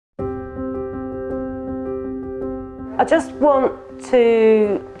I just want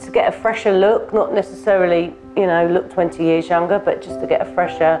to get a fresher look, not necessarily, you know, look 20 years younger, but just to get a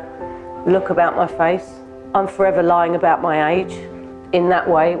fresher look about my face. I'm forever lying about my age. In that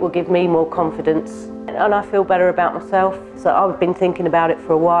way, it will give me more confidence and I feel better about myself. So I've been thinking about it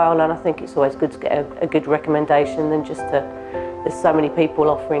for a while, and I think it's always good to get a good recommendation than just to, there's so many people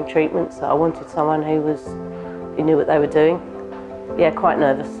offering treatments, so I wanted someone who knew what they were doing. Yeah, quite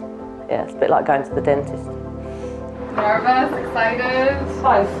nervous. Yeah, it's a bit like going to the dentist. Nervous, excited?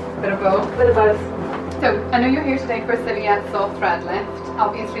 Both. Bit of both. Bit of both. So, I know you're here today for a Leah soft thread lift.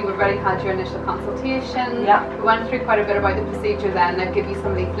 Obviously, we've already had your initial consultation. Yeah. We went through quite a bit about the procedure then, and I'll give you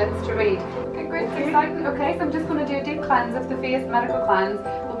some leaflets to read. Okay, great, it's exciting. Okay, so I'm just going to do a deep cleanse of the face, medical cleanse.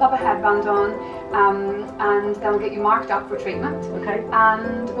 We'll pop a headband on, and then we'll get you marked up for treatment. Okay.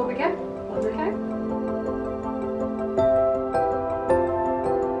 And we'll begin. Okay.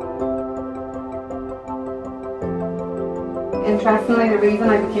 Interestingly, the reason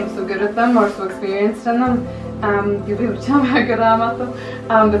I became so good at them, or so experienced in them, you'll be able to tell me how good I am at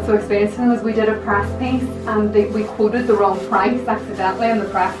them, but so experienced in them, is we did a press piece and we quoted the wrong price accidentally in the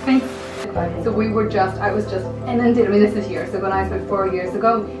press piece. So I was just inundated, I mean this is years ago, when I was about 4 years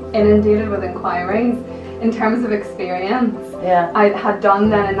ago, inundated with inquiries. In terms of experience, yeah. I had done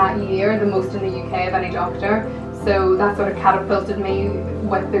then in that year the most in the UK of any doctor. So that sort of catapulted me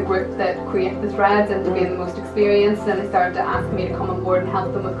with the group that create the threads into being the most experienced, and they started to ask me to come on board and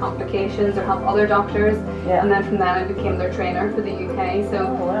help them with complications or help other doctors. Yeah. And then from then I became their trainer for the UK.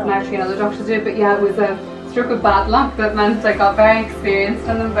 So now I train other doctors to do it. But yeah, it was a stroke of bad luck that meant I got very experienced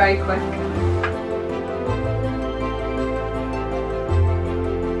in them very quick.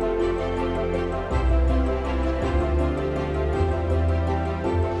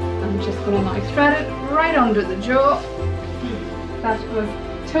 I'm just going to now thread it right under the jaw. That was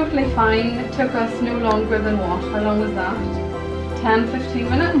totally fine. It took us no longer than what? How long was that? 10-15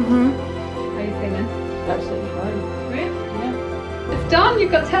 minutes? Mm-hmm. How are you feeling? Absolutely fine. Great. Yeah. It's done.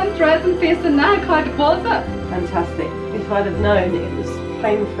 You've got 10 threads in face and neck. How was it? Fantastic. If I'd have known it was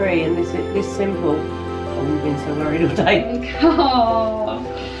pain-free and this simple, I wouldn't have been so worried all day.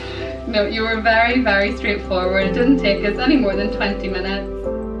 Oh. No, you were very, very straightforward. It didn't take us any more than 20 minutes.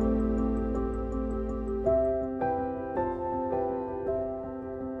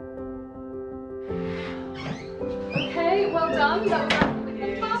 Well done. That was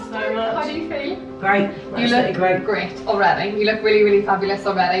absolutely fantastic. So much. How do you feel? Great. You look great already. You look really, really fabulous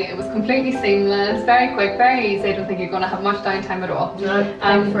already. It was completely seamless, very quick, very easy. I don't think you're going to have much downtime at all. No,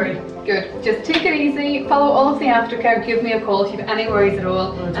 pain-free. Good. Just take it easy. Follow all of the aftercare. Give me a call if you have any worries at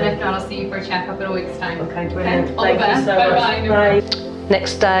all. And if not, I'll see you for a checkup in a week's time. Okay, brilliant. Okay? All the best. Thank you so much. Bye.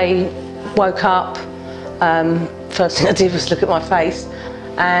 Next day, woke up. First thing I did was look at my face,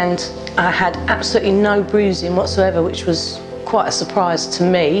 and I had absolutely no bruising whatsoever, which was quite a surprise to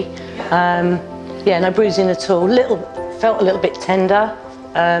me. Yeah, no bruising at all. Felt a little bit tender,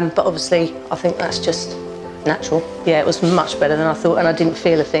 but obviously I think that's just natural. Yeah, it was much better than I thought, and I didn't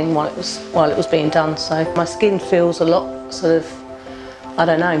feel a thing while it was being done. So my skin feels a lot sort of, I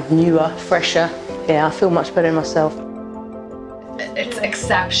don't know, newer, fresher. Yeah, I feel much better in myself. It's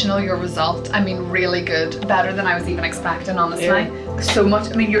exceptional, your result. I mean, really good. Better than I was even expecting, honestly. Yeah. So much.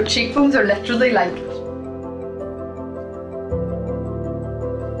 I mean, your cheekbones are literally like